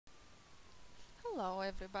Hello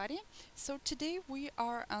everybody. So today we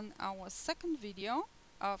are on our second video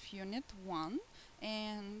of Unit 1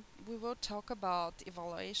 and we will talk about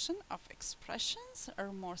evaluation of expressions,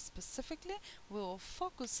 or more specifically we will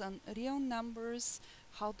focus on real numbers.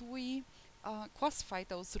 How do we classify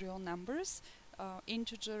those real numbers,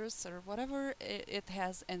 integers or whatever it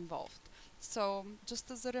has involved. So just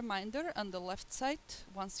as a reminder, on the left side,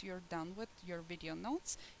 once you're done with your video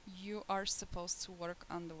notes, you are supposed to work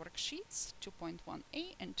on the worksheets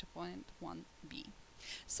 2.1a and 2.1b.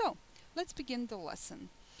 So let's begin the lesson.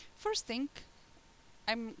 First thing,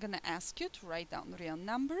 I'm gonna ask you to write down real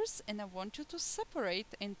numbers, and I want you to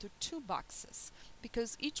separate into two boxes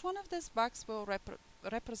because each one of these boxes will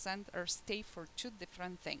represent or stay for two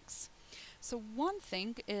different things. So one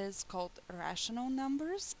thing is called rational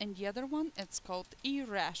numbers and the other one it's called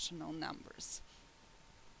irrational numbers.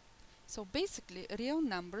 So basically real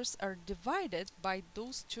numbers are divided by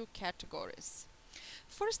those two categories.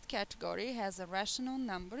 First category has a rational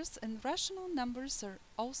numbers, and rational numbers are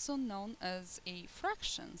also known as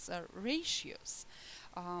fractions or ratios.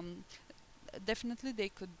 Um, Definitely they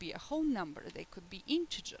could be a whole number, they could be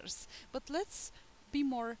integers, but let's be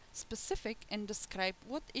more specific and describe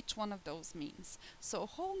what each one of those means. So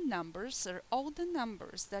whole numbers are all the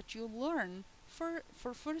numbers that you learn for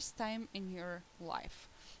first time in your life,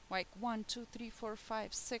 like 1, 2, 3, 4,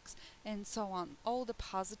 5, 6 and so on, all the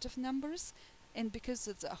positive numbers. And because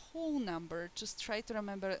it's a whole number, just try to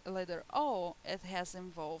remember letter O, it has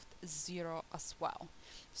involved 0 as well.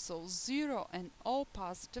 So 0 and all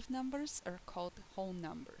positive numbers are called whole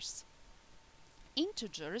numbers.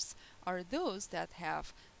 Integers are those that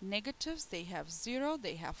have negatives, they have 0,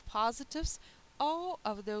 they have positives. All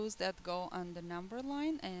of those that go on the number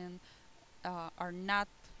line and are not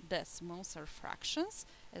decimals or fractions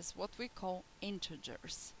is what we call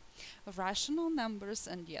integers. Rational numbers,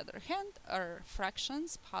 on the other hand, are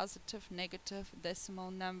fractions, positive, negative,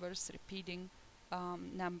 decimal numbers, repeating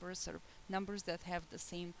numbers, or numbers that have the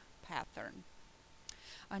same pattern.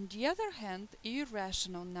 On the other hand,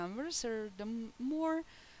 irrational numbers are the more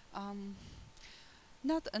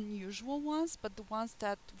not unusual ones, but the ones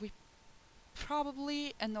that we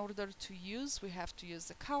probably, in order to use, we have to use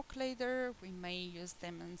a calculator. We may use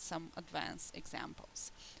them in some advanced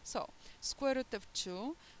examples. So square root of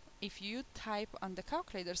 2, if you type on the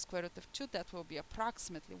calculator square root of 2, that will be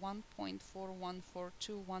approximately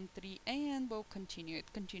 1.4142213, and will continue.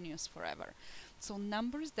 It continues forever. So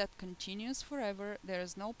numbers that continues forever, there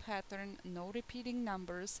is no pattern, no repeating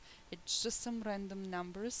numbers, it's just some random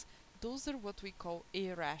numbers. Those are what we call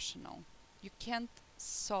irrational. You can't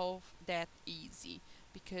solve that easy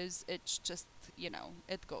because it's just,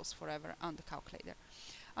 it goes forever on the calculator.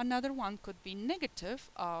 Another one could be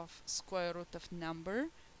negative of square root of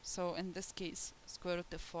number. So in this case, square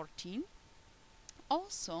root of 14.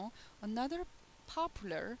 Also, another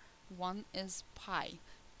popular one is pi.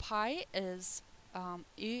 Pi is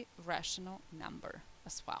irrational number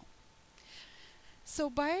as well. So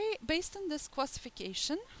based on this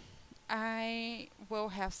classification, I will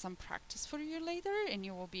have some practice for you later and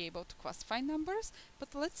you will be able to classify numbers.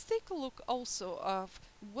 But let's take a look also of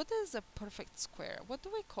what is a perfect square. What do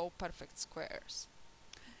we call perfect squares?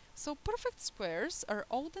 So perfect squares are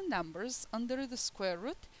all the numbers under the square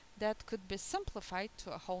root that could be simplified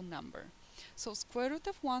to a whole number. So square root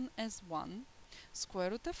of 1 is 1, square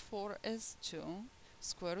root of 4 is 2,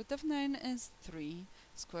 square root of 9 is 3,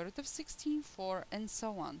 square root of 16, 4, and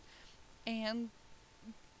so on. And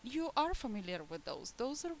you are familiar with those.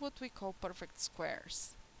 Those are what we call perfect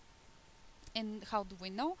squares. And how do we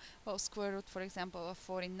know? Well, square root, for example, of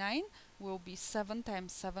 49 will be 7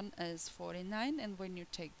 times 7 is 49, and when you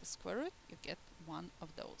take the square root, you get one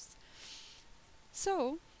of those.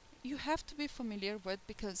 So you have to be familiar with,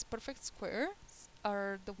 because perfect squares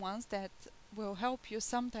are the ones that will help you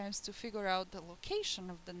sometimes to figure out the location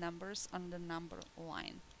of the numbers on the number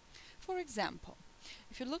line. For example,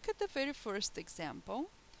 if you look at the very first example,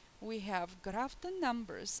 we have graph the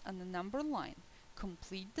numbers on the number line.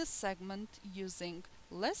 Complete the segment using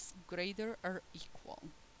less, greater, or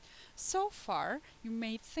equal. So far, you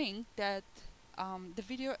may think that the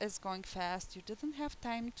video is going fast. You didn't have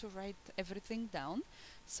time to write everything down.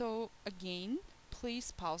 So again,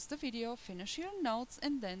 please pause the video, finish your notes,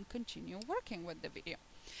 and then continue working with the video.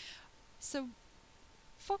 So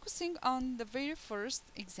focusing on the very first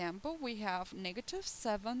example, we have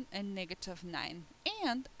 -7 and -9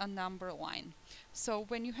 and a number line. So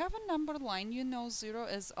when you have a number line, you know 0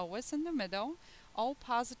 is always in the middle. All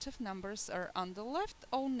positive numbers are on the left,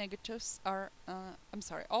 all negatives are,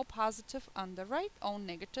 all positive on the right, all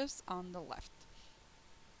negatives on the left.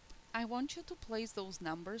 I want you to place those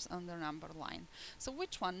numbers on the number line. So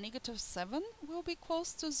which one, -7 will be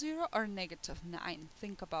close to 0 or -9?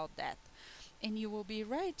 Think about that. And you will be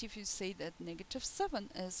right if you say that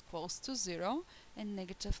 -7 is close to 0 and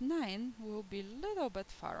 -9 will be a little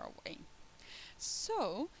bit far away.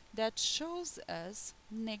 So that shows us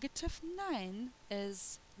 -9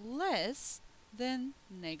 is less than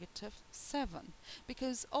 -7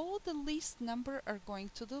 because all the least number are going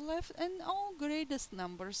to the left and all greatest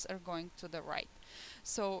numbers are going to the right.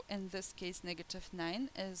 So in this case -9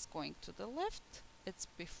 is going to the left. It's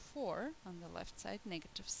before on the left side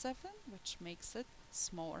 -7, which makes it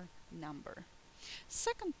smaller number.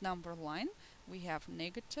 Second number line, we have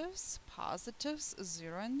negatives, positives,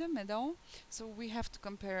 0 in the middle. So we have to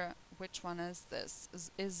compare which one is this.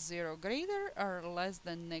 Is 0 greater or less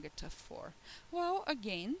than -4? Well,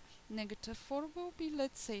 again, -4 will be,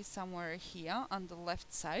 let's say, somewhere here on the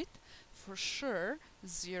left side. For sure,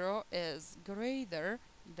 0 is greater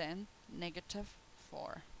than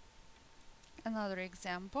 -4. Another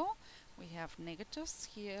example, we have negatives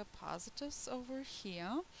here, positives over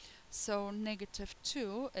here. So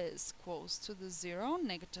 -2 is close to the 0,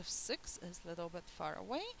 -6 is a little bit far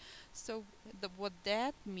away. So what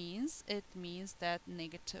that means, it means that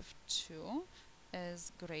 -2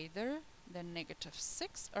 is greater than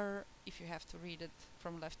 -6, or if you have to read it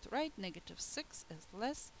from left to right, -6 is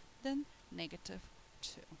less than -2.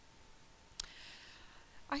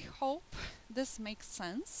 I hope this makes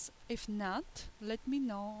sense. If not, let me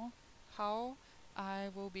know how I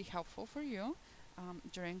will be helpful for you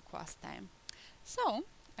during class time. So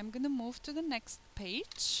I'm gonna move to the next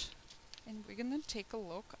page and we're gonna take a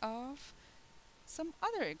look of some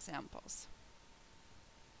other examples.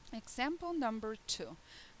 Example number 2.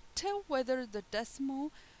 Tell whether the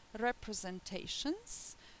decimal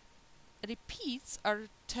representations repeats or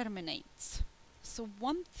terminates. So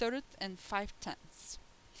 1/3 and 5/10.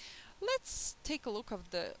 Let's take a look of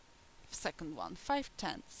the second one,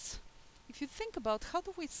 5/10. If you think about how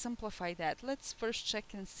do we simplify that, let's first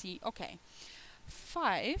check and see, okay,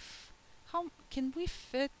 5, how can we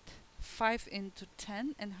fit 5 into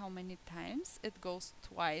 10 and how many times? It goes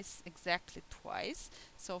twice, exactly twice,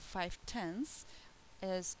 so 5/10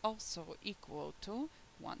 is also equal to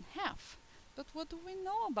 1/2. But what do we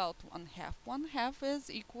know about 1/2? 1/2 is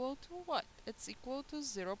equal to what? It's equal to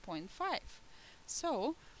 0.5.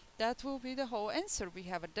 So that will be the whole answer. We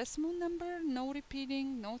have a decimal number, no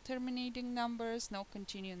repeating, no terminating numbers, no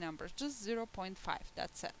continuing numbers, just 0.5,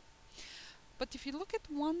 that's it. But if you look at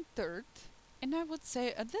 1/3, and I would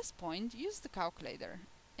say at this point, use the calculator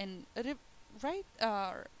and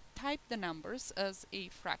type the numbers as a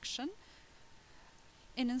fraction.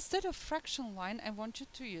 And instead of fraction line, I want you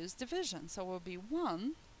to use division. So it will be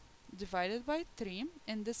 1 divided by 3,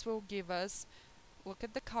 and this will give us, look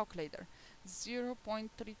at the calculator,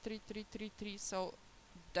 0.33333, so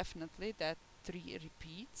definitely that 3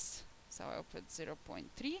 repeats. So I'll put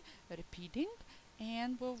 0.3 repeating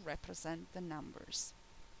and we'll represent the numbers.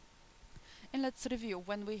 And let's review.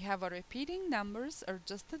 When we have a repeating numbers or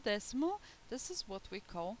just a decimal, this is what we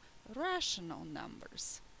call rational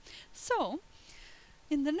numbers. So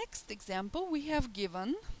in the next example, we have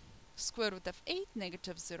given square root of 8,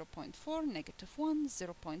 -0.4, -1,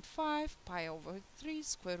 0.5, pi over 3,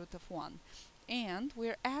 square root of 1. And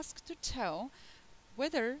we're asked to tell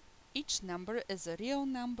whether each number is a real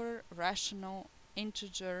number, rational,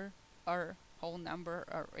 integer, or whole number,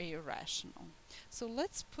 or irrational. So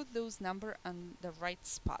let's put those numbers on the right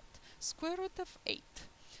spot. Square root of 8.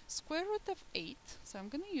 Square root of 8, so I'm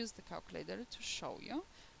going to use the calculator to show you.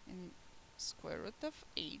 And square root of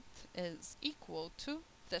 8 is equal to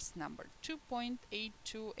this number,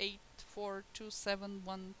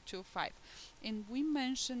 2.828427125. And we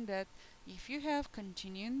mentioned that if you have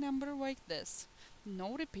continuing number like this,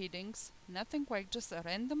 no repeatings, nothing like just a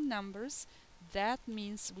random numbers, that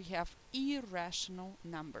means we have irrational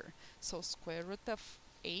number. So square root of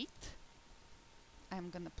 8,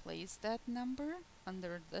 I'm gonna place that number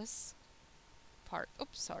under this part.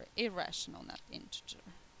 Oops, sorry, irrational, not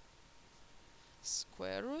integer.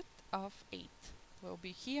 Square root of 8 will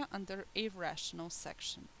be here under irrational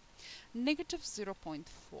section.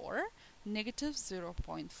 -0.4.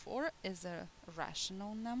 -0.4 is a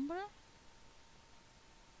rational number.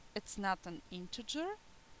 It's not an integer.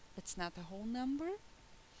 It's not a whole number.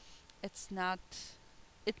 It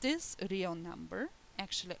is a real number.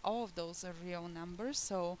 Actually, all of those are real numbers,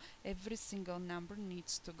 so every single number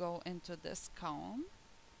needs to go into this column.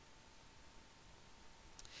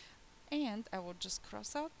 And I will just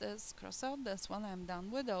cross out this one. I'm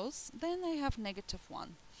done with those. Then I have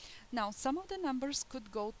 -1. Now, some of the numbers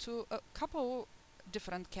could go to a couple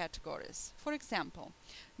different categories. For example,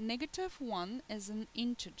 -1 is an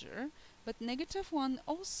integer, but -1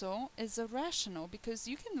 also is a rational, because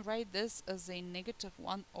you can write this as a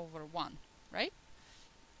 -1/1, right?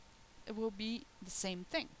 It will be the same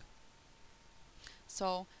thing.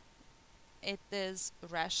 So it is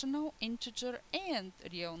rational, integer, and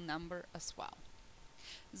real number as well.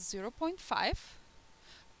 0.5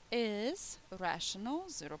 is rational,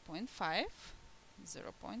 0.5,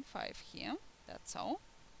 0.5 here, that's all.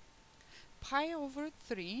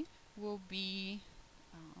 Pi/3 will be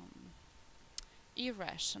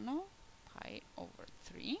irrational,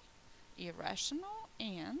 pi/3, irrational,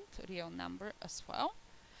 and real number as well.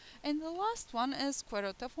 And the last one is square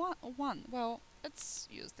root of 1. Well, let's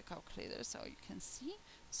use the calculator so you can see.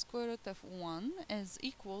 Square root of 1 is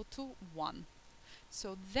equal to 1.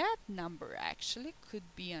 So that number actually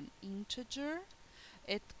could be an integer,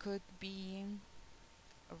 it could be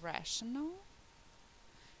rational,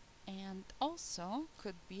 and also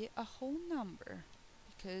could be a whole number,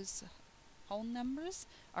 because whole numbers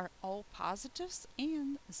are all positives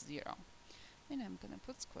and 0. And I'm gonna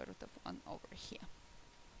put square root of 1 over here.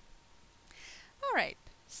 Alright,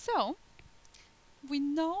 so we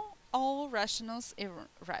know all rationals,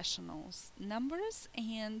 irrationals, numbers,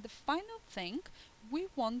 and the final thing, we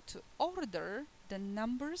want to order the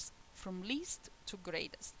numbers from least to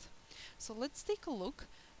greatest. So let's take a look,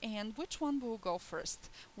 and which one will go first?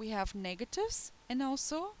 We have negatives and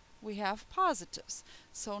also we have positives.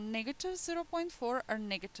 So negative 0.4 or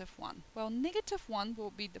 -1. Well, -1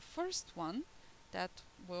 will be the first one that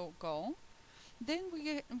will go. Then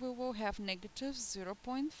we will have negative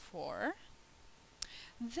 0.4.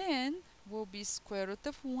 Then will be square root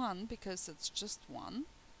of 1, because it's just 1.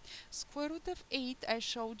 Square root of 8, I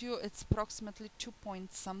showed you, it's approximately 2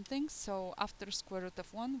 point something. So after square root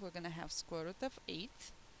of 1, we're going to have square root of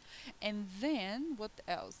 8. And then what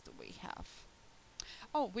else do we have?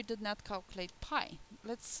 Oh, we did not calculate pi.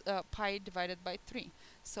 Let's pi divided by 3.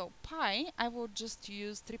 So pi, I will just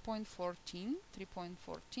use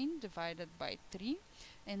 3.14 divided by 3.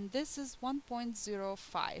 And this is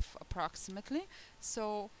 1.05 approximately.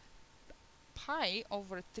 So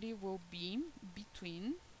pi/3 will be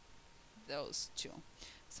between those two.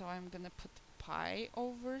 So I'm going to put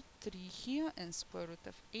pi/3 here and square root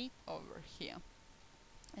of 8 over here.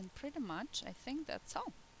 And pretty much I think that's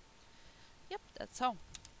all. Yep, that's all.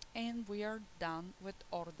 And we are done with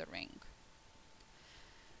ordering.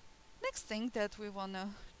 Next thing that we want to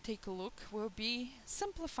take a look will be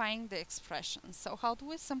simplifying the expressions. So how do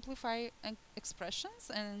we simplify expressions,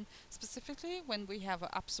 and specifically when we have an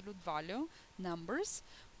absolute value, numbers?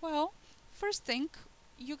 Well, first thing,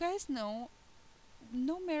 you guys know,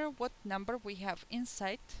 no matter what number we have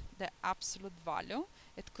inside the absolute value,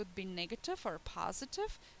 it could be negative or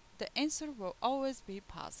positive, the answer will always be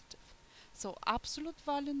positive. So absolute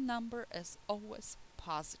value number is always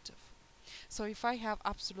positive. So if I have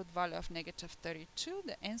absolute value of -32,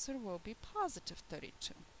 the answer will be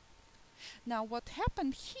 +32. Now what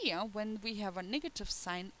happened here, when we have a negative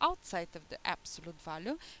sign outside of the absolute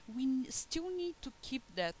value, we still need to keep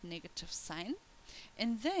that negative sign,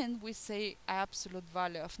 and then we say absolute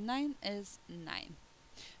value of 9 is 9.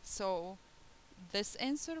 So this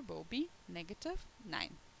answer will be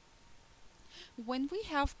 -9. When we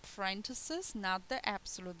have parentheses, not the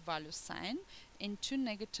absolute value sign, and two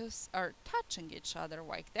negatives are touching each other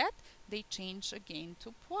like that, they change again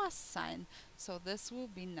to plus sign. So this will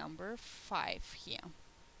be number 5 here.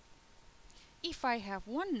 If I have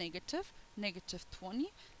one negative,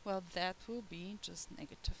 -20, well, that will be just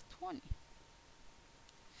 -20.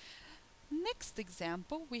 Next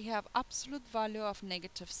example, we have absolute value of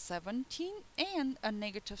 -17 and a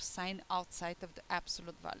negative sign outside of the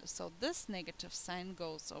absolute value. So this negative sign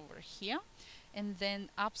goes over here, and then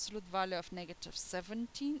absolute value of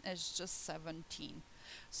 -17 is just 17.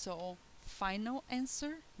 So final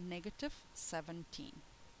answer, -17.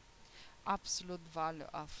 Absolute value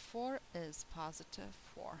of 4 is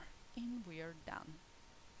 +4, and we are done.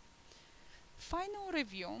 Final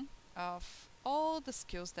review of all the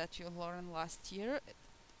skills that you learned last year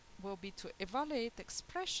will be to evaluate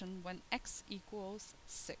expression when x equals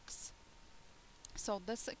 6. So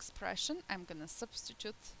this expression, I'm going to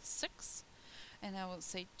substitute 6, and I will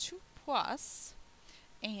say 2 plus,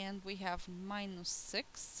 and we have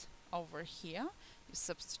 -6 over here. You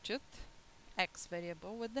substitute x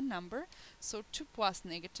variable with the number, so 2 plus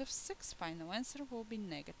 -6, final answer will be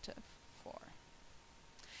 -4.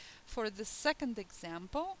 For the second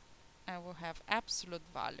example, I will have absolute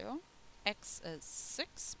value, x is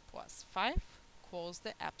 6 plus 5, equals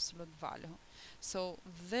the absolute value. So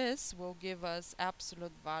this will give us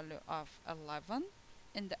absolute value of 11,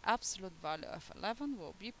 and the absolute value of 11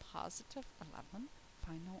 will be positive 11.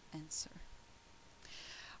 Final answer.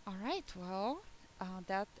 Alright, well,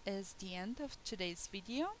 that is the end of today's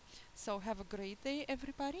video. So have a great day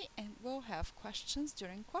everybody, and we'll have questions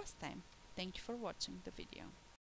during class time. Thank you for watching the video.